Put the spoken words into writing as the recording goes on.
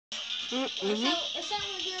Mm-hmm. It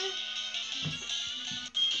sounded good.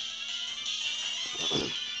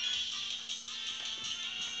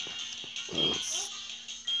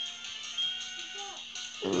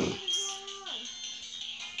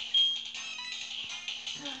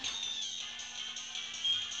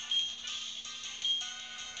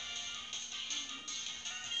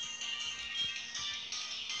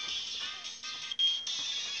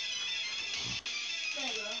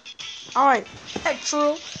 Alright,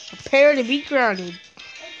 Petrol, prepare to be grounded. Hey,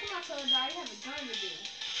 come on, Soda Dog. You have a gun to do.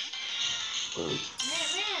 Man.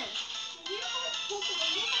 You know how much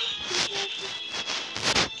Pokemon, you know how much people...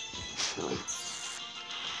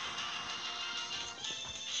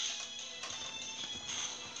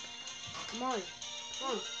 Come on,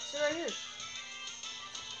 sit right here.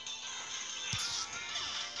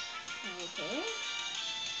 Okay.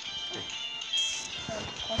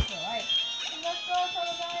 That's alright. Let's go,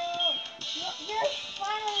 Soda Dog. Yes,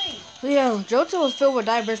 finally. So yeah, Johto was filled with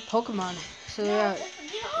diverse Pokemon. So yeah. Do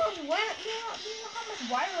you know how much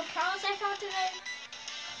viral cows I found today?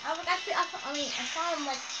 I found them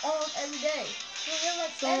like almost every day. They're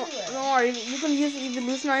like So everywhere. don't worry, you gonna use an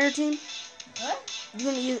evolution on your team? What?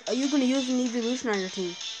 Are you gonna use an evolution on your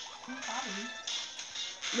team? Probably.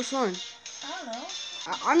 Which one? I don't know.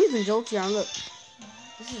 I'm using Jolteon. Look,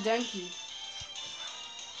 this is Denki.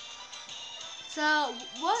 So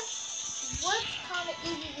what kind of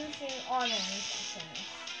evolution are there?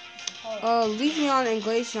 Leafeon and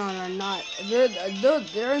Glaceon are not.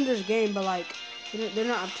 They're in this game, but like they're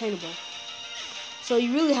not obtainable. So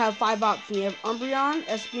you really have 5 options. You have Umbreon,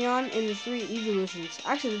 Espeon, and the 3 evolutions.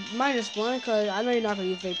 Actually, minus 1 because I know you're not gonna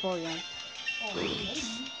use Vaporeon. Oh, maybe.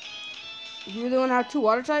 You really wanna have 2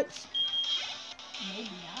 water types? Maybe,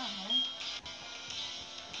 I don't know.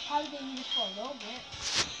 Probably gonna use it for a little bit.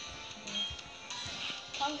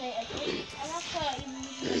 Someday, I'm not sure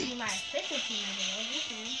evolution would be my official team again.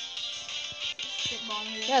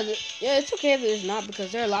 Yeah, it's okay if it's not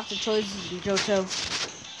because there are lots of choices in Johto.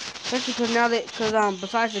 Especially because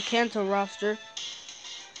besides the Kanto roster,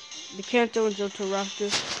 the Kanto and Johto roster.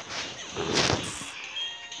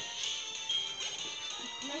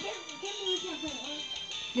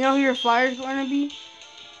 You know who your flyer's going to be?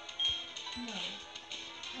 No.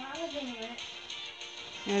 I was in it.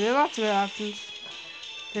 Yeah, there are lots of options.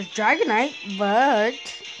 There's Dragonite, but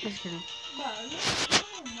just kidding.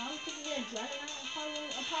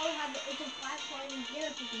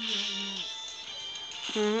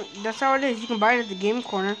 That's how it is. You can buy it at the game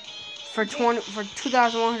corner for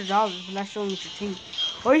 $2,100, but that's only your team.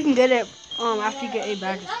 Or you can get it after you get 8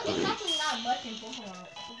 badges. It's actually not much in Pokemon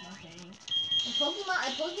games. In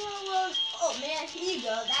Pokemon World, oh man, here you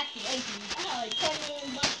go. That's lazy. I had like 10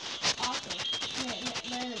 million bucks. Awesome.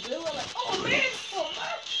 Man, in the blue world, like, oh man, so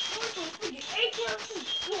much. What's so freaking 8 characters?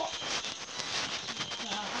 Cool.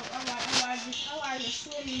 I wanted to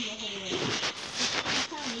swim in the whole way. It's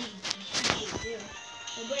kind of neat. It's pretty good.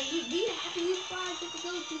 But do you have to use 5 just to go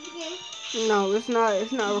through the game? No, it's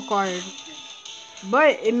not required.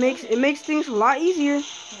 But it makes things a lot easier. Yeah,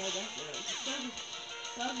 that's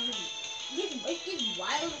good. It's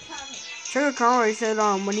wild time. Trigger Conway said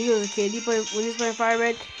when he was a kid, when he was playing Fire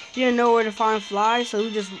Red, he didn't know where to find flies, so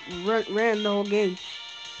he just ran the whole game.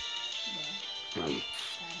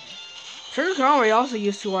 Trigger Conway also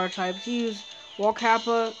used 2 water types. He used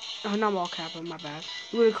Walcappa, not Walcappa, my bad.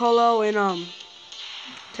 Ludicolo and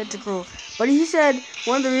Tentacruel. But he said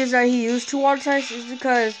one of the reasons that he used 2 water types is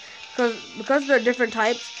because they're different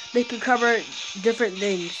types, they can cover different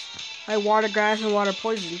things, like water grass and water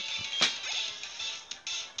poison.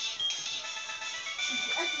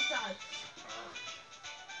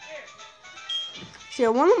 See,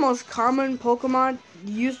 one of the most common Pokemon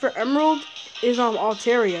used for Emerald is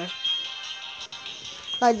Altaria.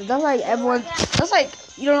 That's like everyone. That's like,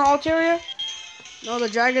 you don't know Altaria? No, the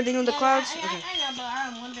dragon thing with the clouds. I know, but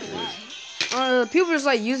I wonder why. People just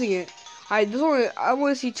like using it. I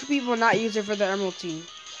only see 2 people not use it for the Emerald team.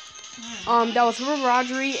 That was River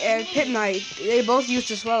Rodgery and Pit Knight. They both used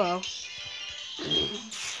to Swallow.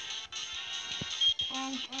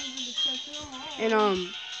 And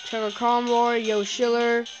Trevor Conroy, Yo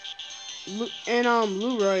Schiller, and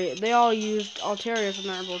Luroy, they all used Altaria from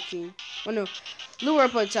the Emerald team. Oh no, Luroy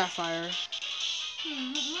played Sapphire.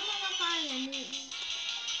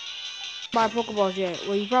 Buy Pokeballs yet?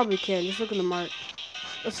 Well, you probably can. Just look in the mart.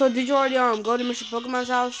 So did you already go to Mr. Pokemon's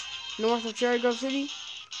house north of Cherry Grove City?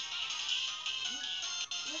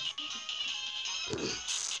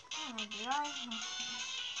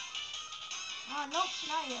 Nope,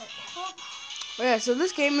 not yet. Oh yeah, so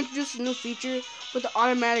this game introduced a new feature with the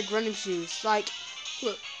automatic running shoes. Like,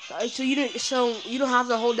 look, So you don't have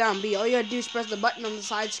to hold down B. All you gotta do is press the button on the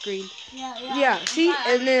side screen. Yeah. Yeah. See,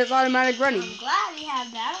 and then it's automatic running. I'm glad we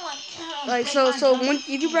have that. I don't want to Like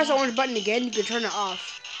if you press the orange button again, you can turn it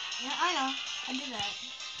off. Yeah, I know. I do that.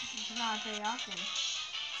 Not very often.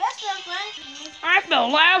 First up, friends. I feel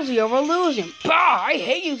lousy over losing. Bah! I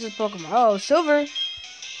hate using this Pokemon. Oh, Silver.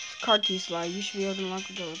 Card key slide. You should be able to unlock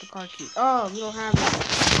the door with the card key. Oh, we don't have it.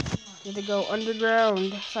 You have to go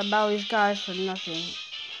underground. So I battle these guys for nothing.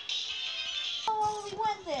 Oh, we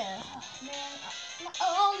went there. Oh, man. I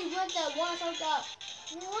only went there once. I thought,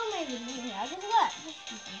 what am I even doing here? I just left.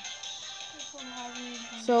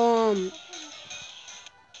 So,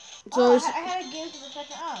 I had a game for the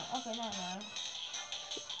second. Oh, okay, never mind.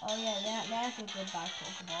 Oh yeah, that's a good buy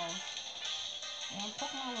Pokeballs.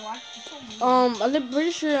 I'm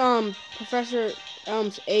pretty sure Professor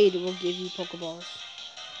Elm's aide will give you Pokeballs.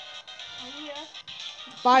 Oh yeah.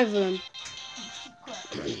 5 of them.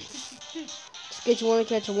 Just get you one to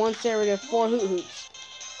catch a 1 Sarah 4 Hoot Hoots.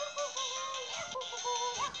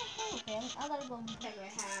 Okay, I gotta go check what I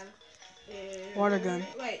have. Water gun.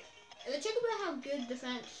 Wait, check if I have good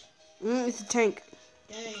defense. It's a tank.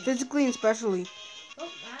 Dang. Physically and specially. Oh,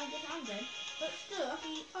 I guess I'm dead. But still,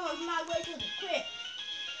 okay. Oh, it's my way to the crit.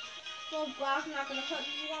 So glass not gonna cut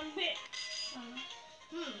me one bit.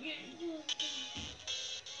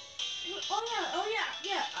 Oh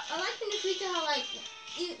yeah. I like the new feature how like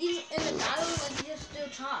even in the battle like you just still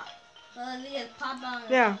talk. They just pop out.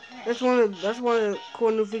 Yeah, that's one of the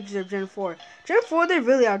cool new features of Gen 4. Gen 4 they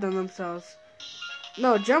really outdone themselves.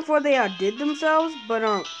 No, Gen 4 they outdid themselves, but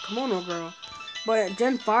come on, no girl. But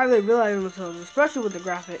Gen 5 they really outdone themselves, especially with the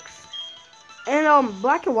graphics. And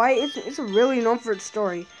Black and White, it's really known for its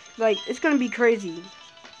story. Like it's gonna be crazy.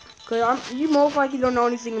 Cause you most likely don't know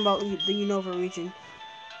anything about the Unova region,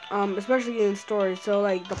 especially in story. So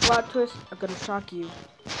like the plot twists are gonna shock you. You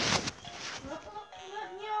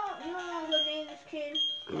don't know what name this kid.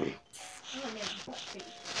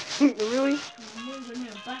 Really?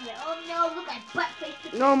 Oh no, look at butt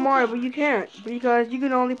face. No, Mario, but you can't because you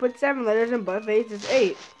can only put 7 letters and butt face is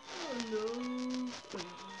 8. Oh no.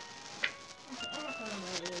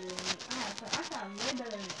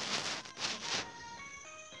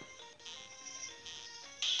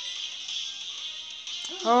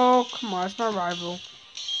 Oh, come on, it's my rival.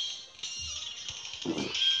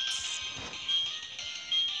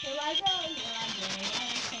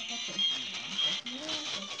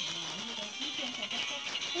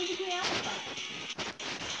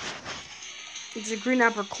 It's a green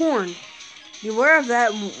apricorn. Beware of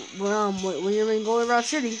that when you're in Goldenrod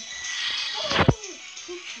City.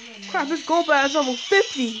 Crap, this gold bat is level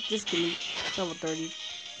 50. Just kidding. It's level 30.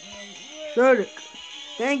 Shut it.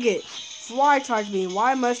 Dang it. Fly charge me.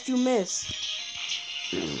 Why must you miss?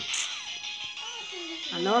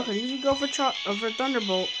 I know I could usually go for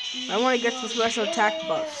Thunderbolt. I want to get some special attack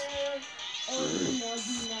buffs.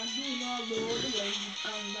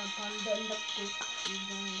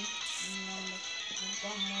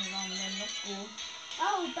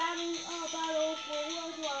 Battle for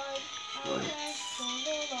worldwide.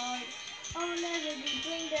 I'll never be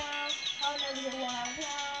bring down. I'll never get one out of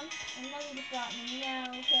town. And nothing can stop me now,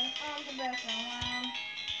 cause I'm the best around.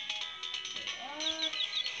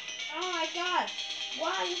 Oh my god.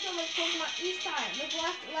 Why are you so much Pokemon each time? Look,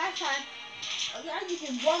 last time, I just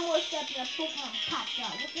did one more step and a Pokemon popped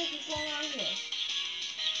out. What the heck is going on here?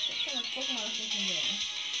 What kind of Pokemon is this in there?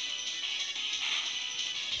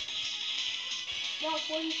 Well,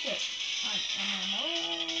 46.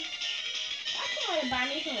 I can buy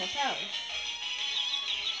me some repels.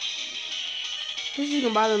 You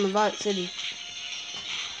can buy them in Violet City.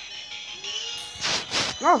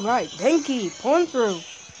 Alright, Denki, pulling through.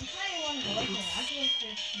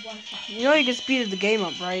 You know you can speed the game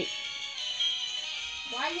up, right?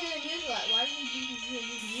 Why didn't you use that? Why didn't you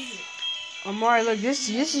use it? Amari, look, this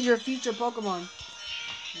is your future Pokemon.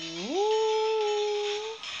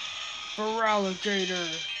 Feraligatr.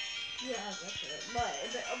 Yeah, that's it. But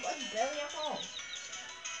it's barely at home.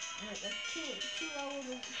 That's two levels.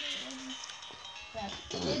 Bam.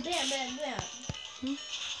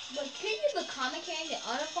 But can you use the common candy to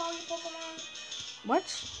unfollow your Pokemon? What?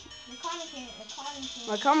 The common candy.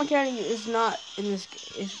 My common candy is not in this.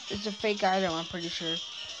 It's a fake item, I'm pretty sure.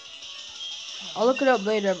 I'll look it up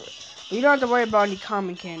later. But you don't have to worry about any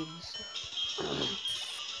common candies.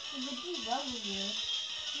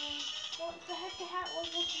 What the heck? What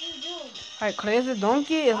should we do? Alright, Crazy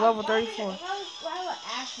Donkey is level 34. Why would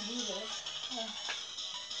Ash do this?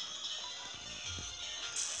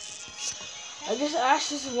 I guess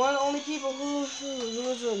Ash is one of the only people who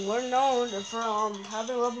is known for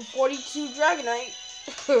having level 42 Dragonite.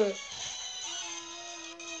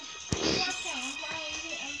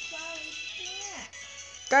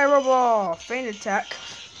 Gyro Ball, Feint Attack.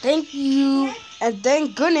 Thank you. And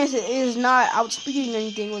thank goodness it is not outspeeding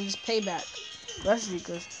anything with his payback. Especially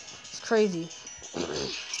because it's crazy.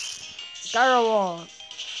 Gyro Ball.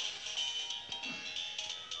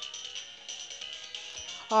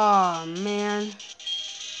 Oh man.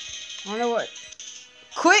 I wonder what.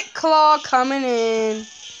 Quick Claw coming in.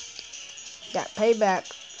 Got payback.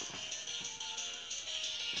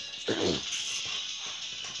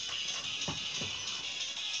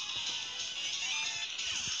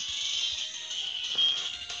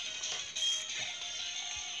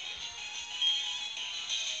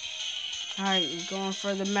 Alright, he's going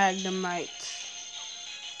for the Magnemite.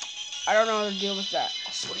 I don't know how to deal with that.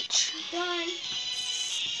 I'll switch. Done.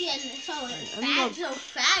 Yeah, so fat, so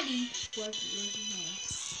fatty.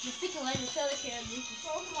 The freaking legend seller character is so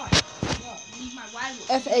smart. Use my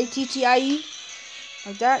rival. Fattie.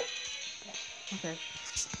 Like that? Okay.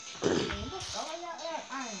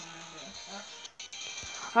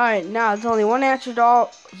 Alright, now there's only one answer to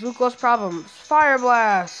all Zuko's problems. Fire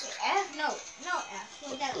Blast! F? No, F.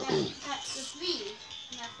 So that's the 3.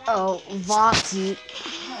 Oh, Vati.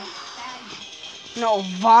 No,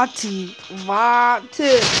 Vati.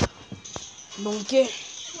 Vati. Don't get.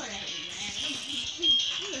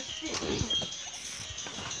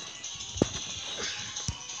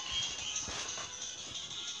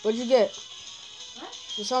 What'd you get? What?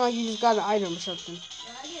 It sounded like you just got an item or something.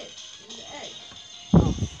 Yeah, I did. The egg.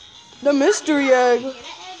 Oh. The mystery egg. Get that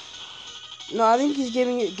egg? No, I think he's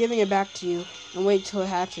giving it back to you and wait till it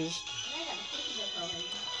hatches.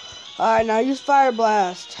 Alright, now use Fire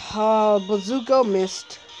Blast. Bazooka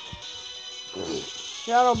missed.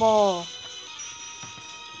 Shadow Ball.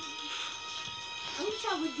 I'm gonna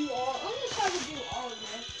try to do all of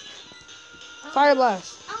this. Fire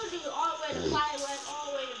Blast. I'm gonna do it all the way to Fire Blast, all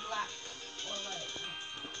the way to black. Or like.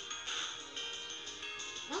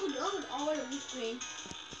 I'm gonna do it all the way to blue screen.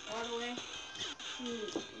 All the way to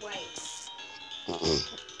white.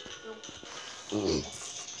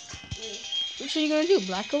 Which are you gonna do?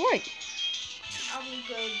 Black or white? I'm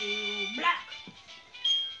gonna do black.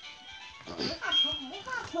 What kind of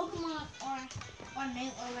Pokemon are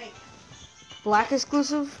named or like? Black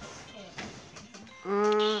exclusive?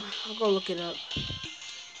 I'll go look it up.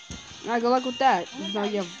 Alright, good luck with that. I'm gonna try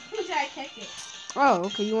to check it. Oh,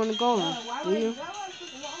 okay, you want to go then? Why Do you?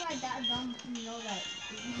 am I that dumb to know that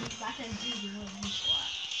if you use black and blue, you wouldn't use black?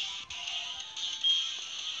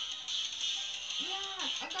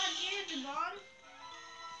 Yeah, I got Jared gone.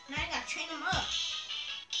 Now I gotta train him up.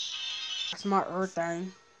 Smart Earth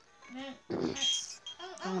thing. Man, I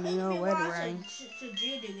don't even know where to rank.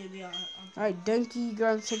 Alright, Denki, you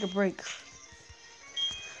gotta take a break.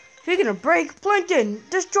 Speaking of break, Plankton,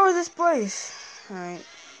 destroy this place. Alright.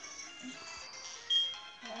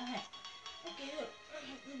 Okay, look.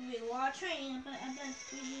 There's gonna be a lot of training, but I'm gonna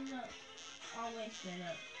speed this up. Always straight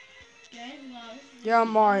up. Okay, well, Yeah,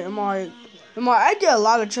 I'm alright. I did a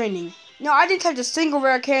lot of training. No, I didn't catch a single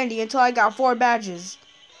rare candy until I got 4 badges.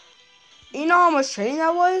 You know how much training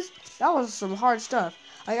that was? That was some hard stuff.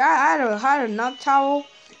 Like I had a nut towel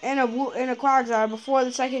and a Quagsire before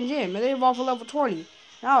the second gym, and they evolved for level 20.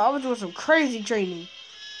 Now I was doing some crazy training.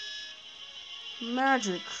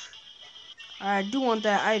 Magic. I do want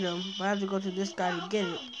that item, but I have to go to this guy to get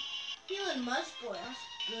it. Healing Must Boy, that's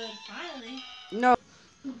good, finally. No.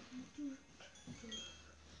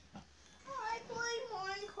 I play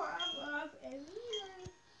Minecraft every day.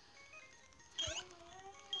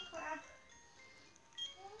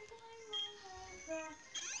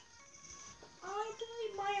 I play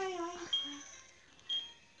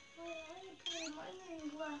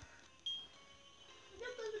Minecraft. Look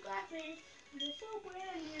at the graphics. They're so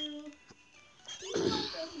brand new.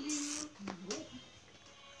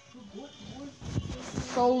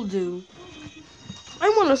 Soul Dew. I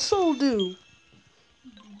want a Soul Dew.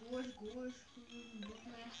 My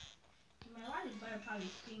life is better probably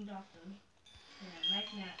steamed off them. Yeah, like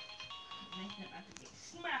that. About to get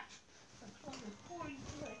smacked. Like 40,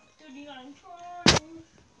 like 39 times.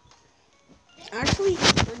 Actually,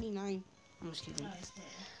 39. I'm just kidding.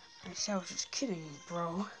 Nice, I was just kidding,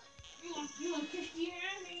 bro. You want 50 here?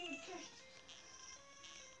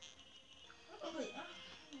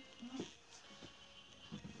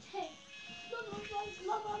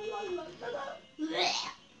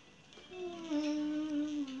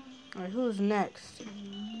 Alright, who's next?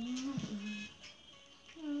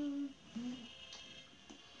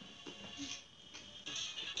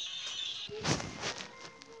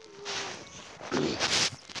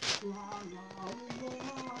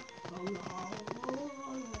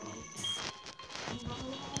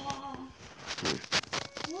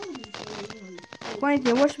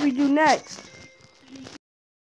 Plankton, what should we do next?